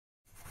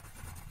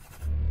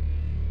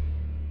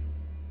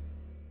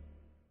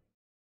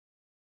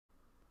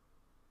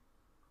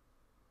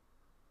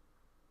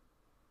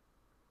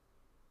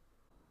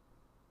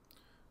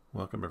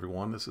Welcome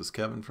everyone, this is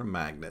Kevin from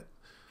Magnet.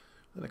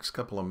 The next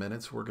couple of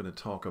minutes we're going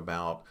to talk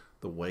about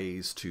the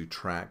ways to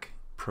track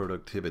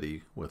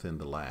productivity within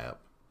the lab.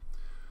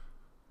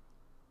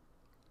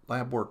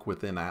 Lab work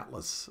within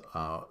Atlas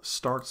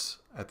starts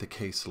at the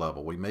case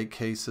level. We make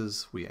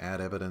cases, we add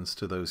evidence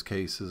to those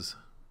cases,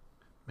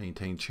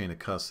 maintain chain of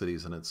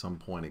custodies, and at some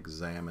point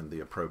examine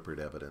the appropriate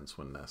evidence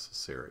when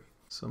necessary.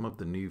 Some of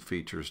the new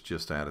features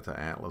just added to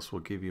Atlas will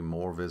give you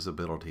more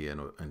visibility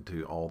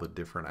into all the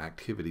different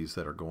activities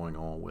that are going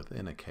on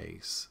within a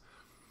case.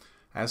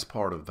 As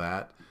part of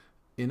that,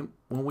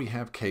 when we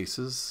have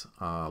cases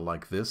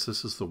like this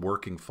is the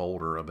working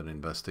folder of an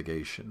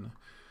investigation.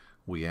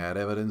 We add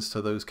evidence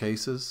to those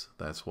cases.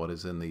 That's what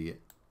is in the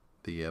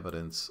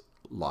evidence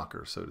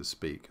locker, so to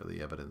speak, or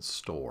the evidence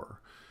store.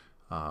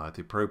 At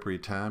the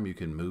appropriate time, you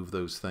can move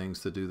those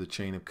things to do the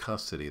chain of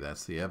custody.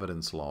 That's the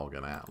evidence log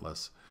in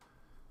Atlas.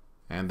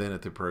 And then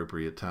at the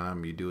appropriate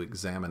time, you do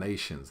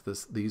examinations.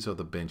 These are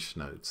the bench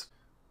notes.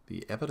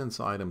 The evidence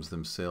items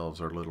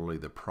themselves are literally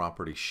the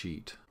property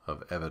sheet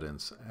of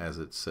evidence as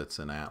it sits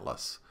in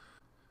Atlas.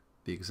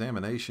 The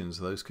examinations,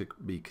 those could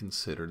be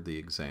considered the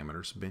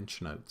examiner's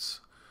bench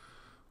notes.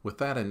 With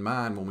that in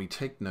mind, when we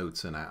take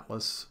notes in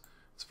Atlas,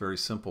 it's a very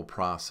simple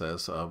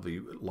process of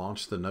you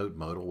launch the note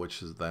modal,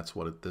 that's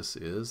what this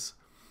is.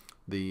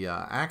 The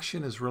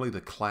action is really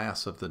the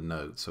class of the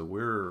note. So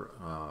we're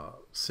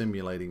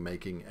simulating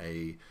making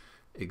a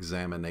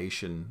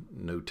examination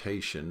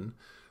notation.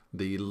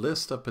 The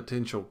list of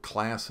potential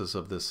classes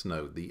of this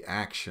note, the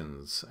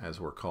actions as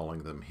we're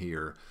calling them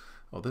here,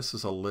 well, this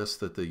is a list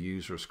that the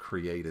users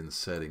create in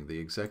setting. The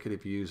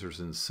executive users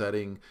in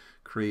setting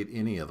create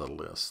any of the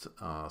list.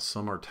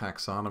 Some are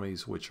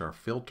taxonomies, which are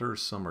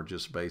filters. Some are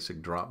just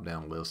basic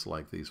drop-down lists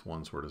like these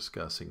ones we're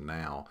discussing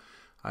now.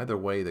 Either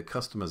way, the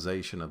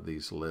customization of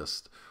these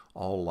lists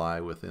all lie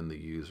within the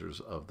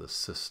users of the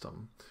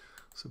system.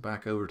 So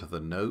back over to the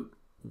note.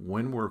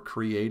 When we're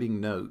creating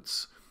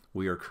notes,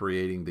 we are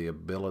creating the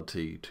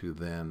ability to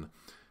then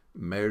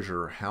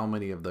measure how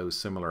many of those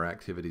similar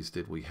activities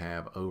did we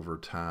have over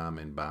time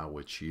and by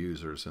which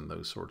users and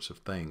those sorts of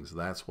things.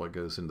 That's what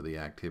goes into the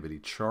activity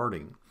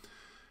charting.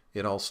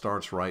 It all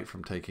starts right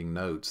from taking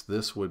notes.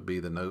 This would be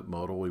the note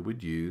modal we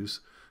would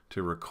use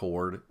to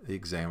record the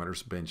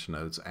examiner's bench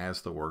notes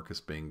as the work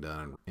is being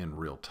done in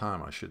real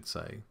time, I should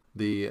say.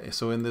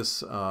 So in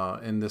this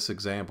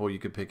example, you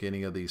could pick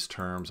any of these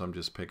terms. I'm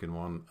just picking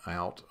one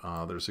out.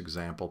 There's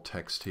example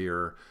text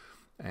here,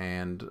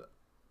 and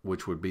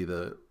which would be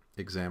the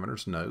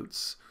examiner's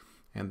notes.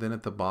 And then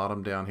at the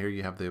bottom down here,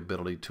 you have the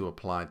ability to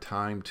apply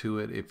time to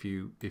it. If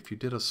you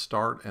did a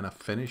start and a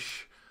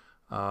finish,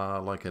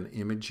 like an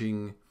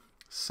imaging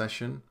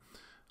session,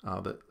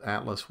 that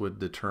Atlas would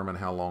determine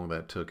how long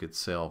that took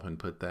itself and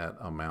put that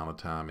amount of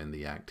time in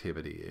the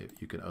activity.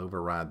 You can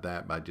override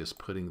that by just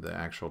putting the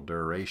actual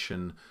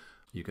duration.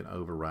 You can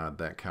override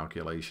that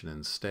calculation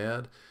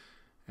instead.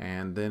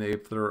 And then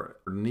if there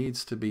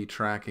needs to be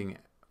tracking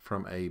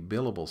from a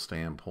billable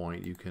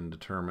standpoint, you can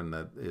determine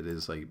that it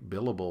is a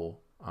billable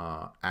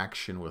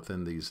action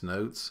within these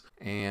notes.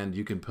 And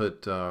you can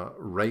put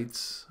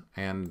rates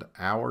and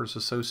hours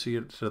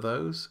associated to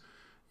those.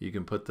 You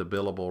can put the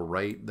billable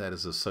rate that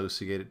is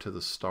associated to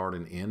the start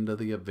and end of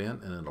the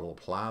event, and it'll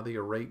apply the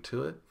rate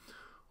to it.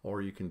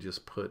 Or you can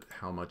just put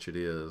how much it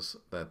is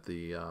that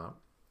the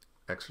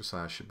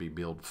exercise should be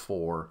billed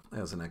for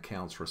as an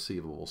accounts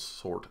receivable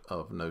sort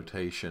of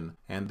notation.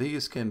 And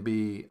these can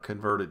be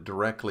converted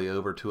directly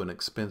over to an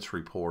expense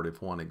report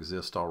if one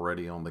exists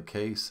already on the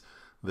case.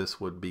 This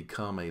would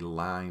become a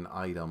line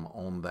item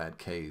on that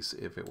case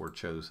if it were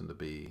chosen to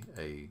be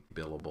a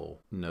billable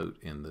note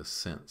in this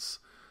sense.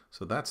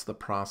 So that's the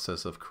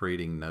process of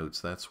creating notes.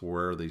 That's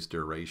where these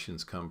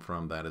durations come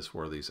from. That is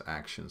where these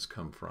actions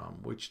come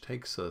from, which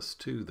takes us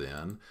to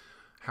then,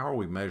 how are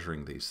we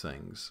measuring these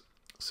things?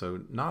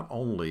 So not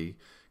only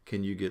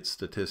can you get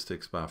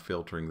statistics by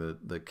filtering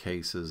the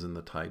cases and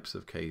the types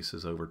of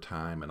cases over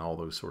time and all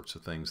those sorts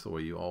of things the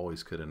way you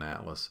always could in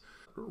Atlas.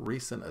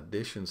 Recent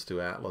additions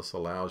to Atlas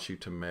allows you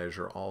to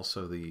measure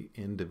also the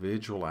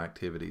individual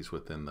activities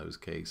within those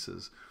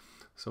cases.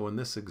 So in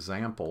this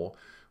example,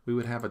 we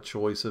would have a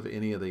choice of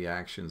any of the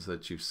actions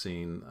that you've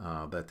seen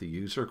that the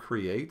user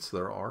creates.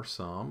 There are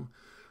some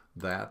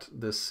that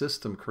the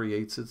system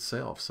creates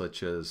itself,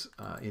 such as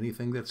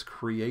anything that's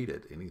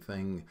created,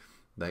 anything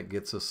that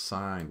gets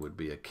assigned would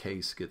be a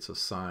case gets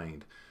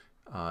assigned.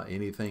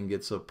 Anything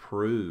gets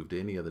approved,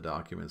 any of the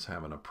documents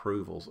have an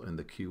approvals in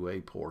the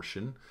QA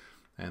portion.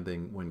 And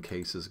then when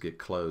cases get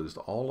closed,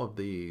 all of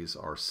these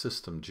are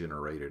system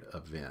generated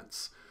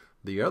events.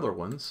 The other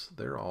ones,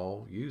 they're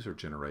all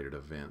user-generated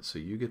events. So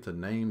you get to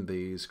name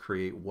these,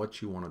 create what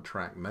you want to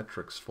track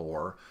metrics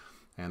for,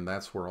 and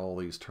that's where all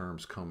these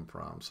terms come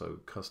from. So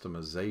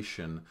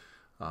customization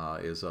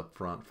is up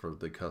front for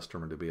the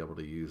customer to be able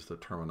to use the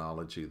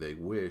terminology they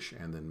wish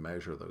and then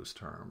measure those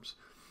terms.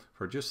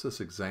 For just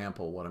this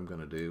example, what I'm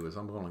going to do is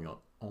I'm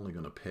only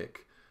going to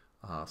pick,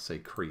 say,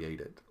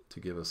 created to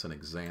give us an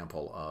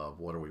example of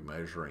what are we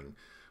measuring.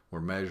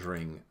 We're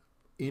measuring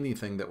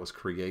anything that was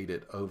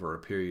created over a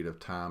period of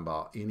time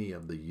by any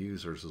of the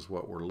users is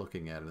what we're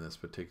looking at in this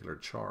particular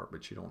chart,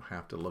 but you don't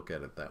have to look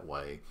at it that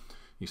way.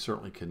 You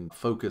certainly can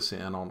focus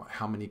in on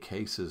how many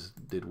cases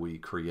did we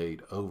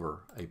create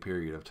over a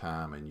period of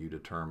time, and you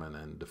determine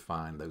and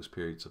define those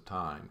periods of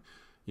time.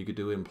 You could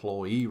do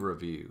employee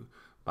review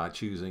by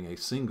choosing a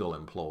single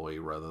employee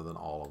rather than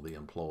all of the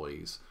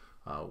employees,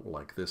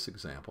 like this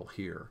example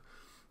here.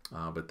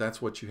 But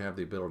that's what you have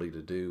the ability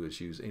to do,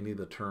 is use any of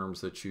the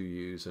terms that you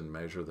use and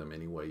measure them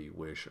any way you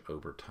wish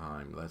over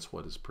time. That's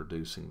what is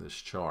producing this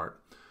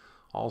chart.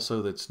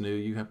 Also, that's new,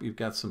 you've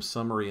got some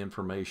summary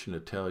information to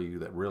tell you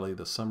that really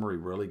the summary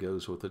really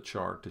goes with the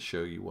chart to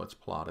show you what's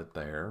plotted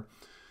there.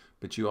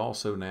 But you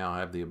also now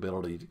have the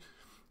ability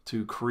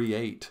to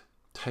create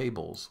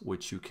tables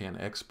which you can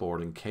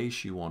export in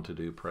case you want to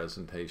do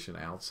presentation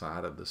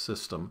outside of the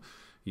system.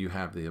 You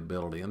have the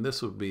ability, and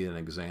this would be an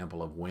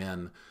example of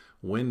when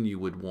you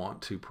would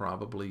want to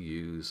probably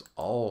use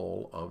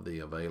all of the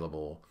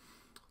available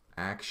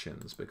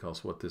actions,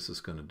 because what this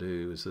is going to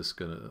do is this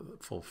going to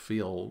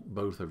fulfill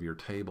both of your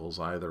tables.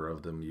 Either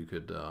of them you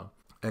could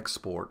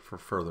export for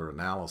further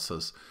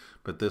analysis,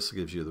 but this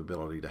gives you the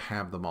ability to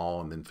have them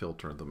all and then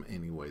filter them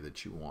any way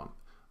that you want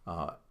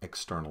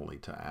externally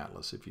to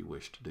Atlas if you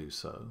wish to do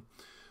so.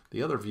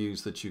 The other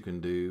views that you can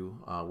do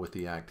with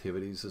the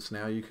activities is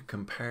now you can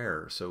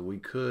compare. So we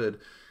could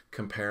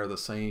compare the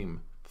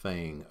same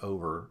thing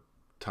over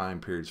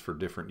time periods for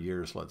different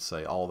years. Let's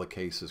say all the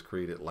cases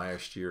created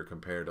last year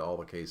compared to all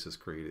the cases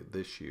created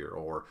this year,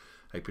 or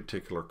a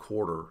particular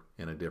quarter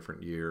in a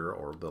different year,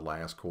 or the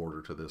last quarter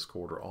to this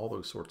quarter, all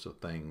those sorts of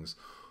things.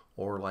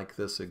 Or like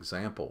this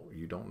example,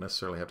 you don't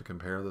necessarily have to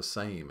compare the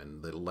same.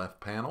 In the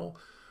left panel,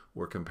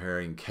 we're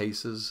comparing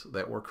cases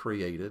that were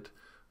created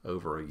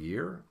over a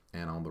year,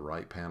 and on the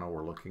right panel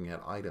we're looking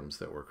at items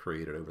that were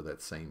created over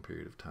that same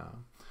period of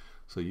time.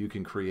 So you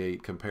can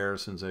create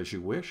comparisons as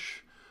you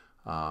wish.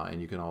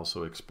 And you can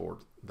also export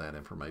that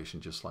information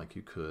just like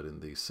you could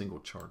in the single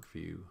chart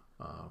view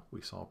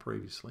we saw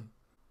previously.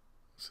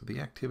 So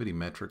the activity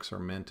metrics are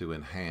meant to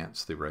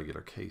enhance the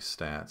regular case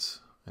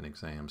stats and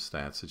exam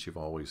stats that you've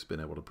always been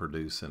able to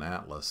produce in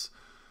Atlas.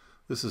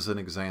 This is an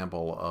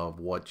example of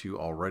what you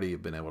already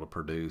have been able to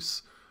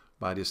produce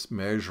by just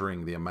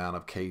measuring the amount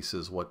of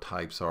cases, what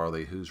types are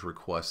they, who's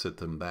requested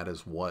them. That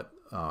is what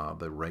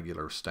the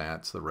regular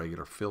stats, the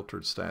regular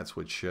filtered stats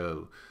would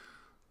show.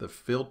 The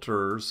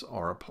filters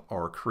are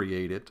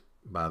created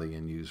by the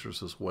end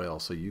users as well.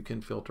 So you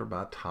can filter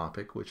by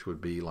topic, which would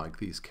be like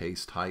these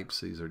case types.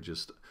 These are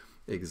just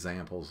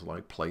examples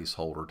like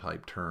placeholder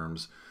type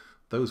terms.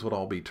 Those would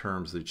all be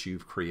terms that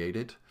you've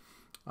created.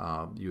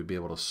 You would be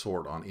able to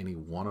sort on any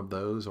one of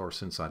those, or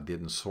since I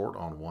didn't sort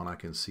on one, I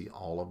can see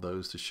all of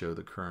those to show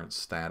the current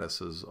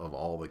statuses of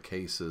all the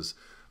cases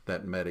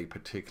that met a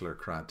particular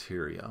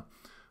criteria.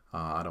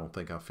 I don't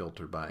think I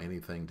filtered by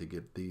anything to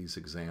get these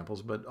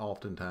examples, but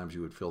oftentimes you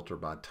would filter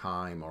by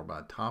time or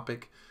by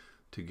topic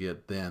to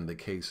get then the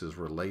cases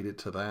related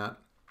to that,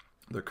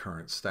 the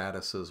current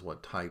statuses,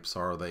 what types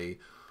are they,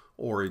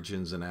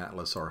 origins in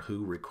Atlas, or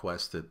who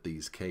requested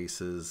these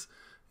cases,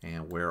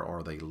 and where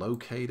are they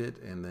located,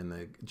 and then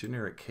the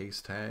generic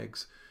case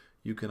tags.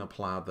 You can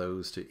apply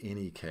those to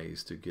any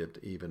case to get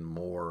even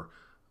more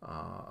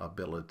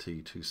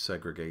ability to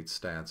segregate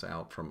stats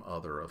out from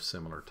other of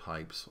similar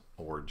types,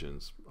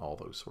 origins, all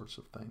those sorts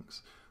of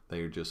things.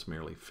 They are just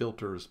merely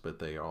filters, but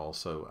they are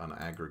also an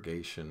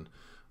aggregation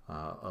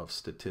of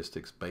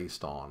statistics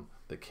based on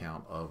the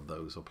count of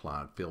those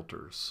applied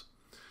filters.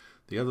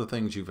 The other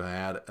things you've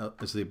had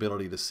is the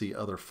ability to see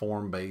other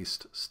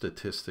form-based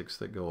statistics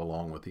that go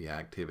along with the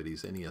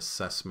activities, any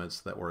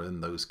assessments that were in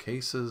those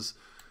cases,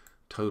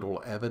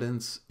 total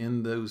evidence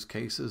in those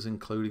cases,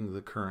 including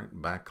the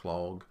current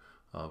backlog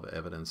of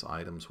evidence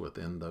items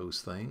within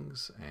those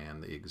things,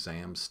 and the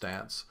exam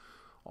stats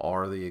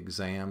are the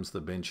exams,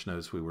 the bench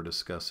notes we were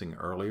discussing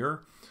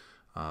earlier.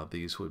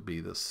 These would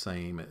be the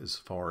same as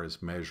far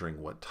as measuring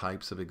what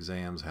types of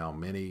exams, how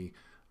many,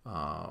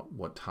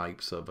 what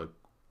types of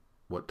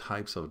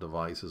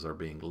devices are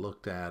being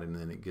looked at, and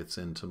then it gets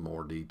into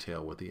more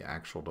detail with the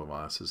actual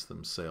devices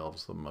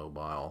themselves, the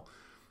mobile,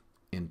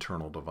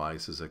 internal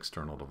devices,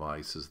 external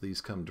devices.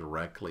 These come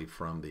directly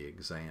from the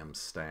exam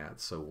stats.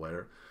 So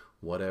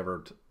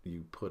whatever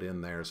you put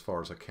in there as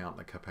far as a count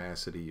and a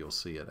capacity, you'll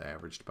see it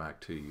averaged back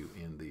to you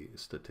in the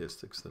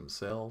statistics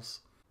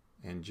themselves.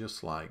 And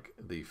just like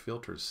the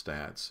filtered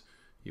stats,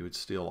 you would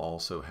still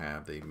also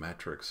have the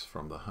metrics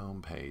from the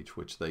home page,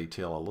 which they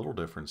tell a little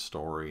different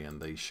story,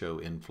 and they show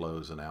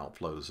inflows and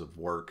outflows of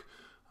work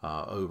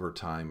over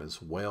time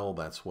as well.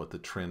 That's what the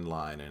trend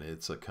line and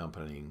its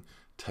accompanying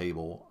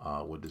table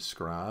would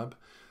describe.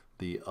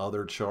 The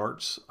other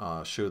charts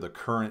show the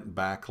current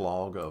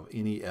backlog of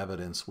any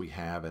evidence we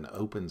have in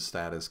open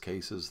status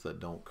cases that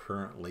don't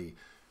currently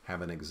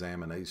have an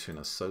examination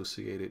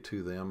associated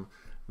to them.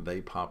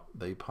 They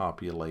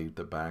populate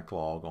the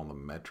backlog on the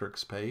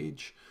metrics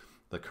page,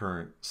 the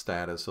current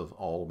status of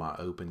all my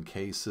open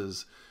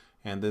cases,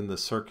 and then the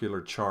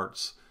circular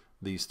charts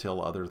These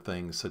tell other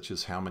things such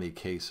as how many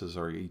cases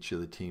are each of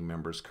the team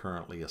members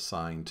currently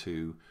assigned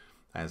to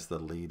as the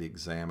lead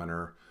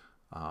examiner.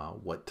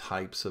 What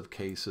types of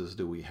cases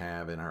do we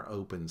have in our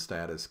open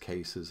status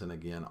cases? And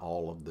again,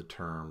 all of the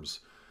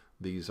terms.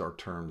 These are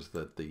terms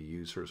that the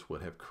users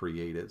would have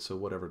created. So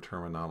whatever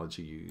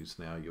terminology you use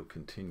now, you'll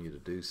continue to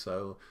do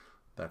so.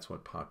 That's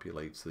what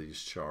populates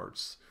these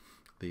charts.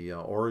 The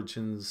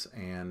origins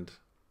and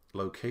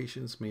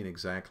locations mean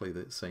exactly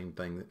the same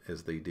thing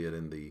as they did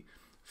in the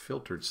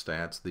filtered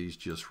stats. These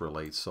just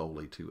relate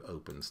solely to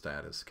open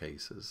status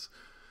cases.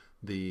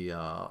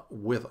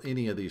 With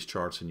any of these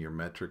charts in your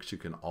metrics, you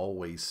can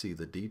always see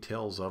the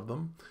details of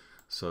them.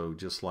 So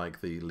just like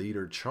the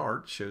leader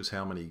chart shows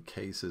how many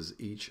cases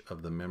each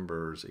of the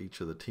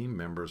team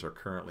members are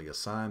currently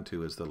assigned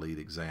to as the lead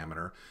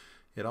examiner,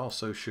 it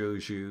also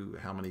shows you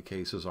how many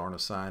cases aren't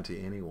assigned to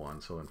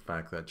anyone. So in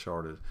fact, that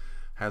chart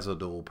has a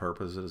dual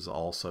purpose. It is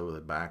also the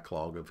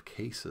backlog of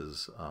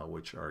cases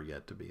which are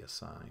yet to be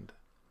assigned.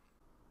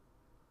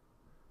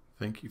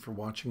 Thank you for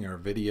watching our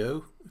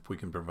video. If we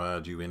can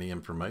provide you any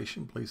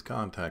information, please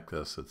contact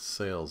us at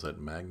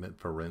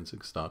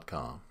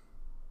sales@magnetforensics.com.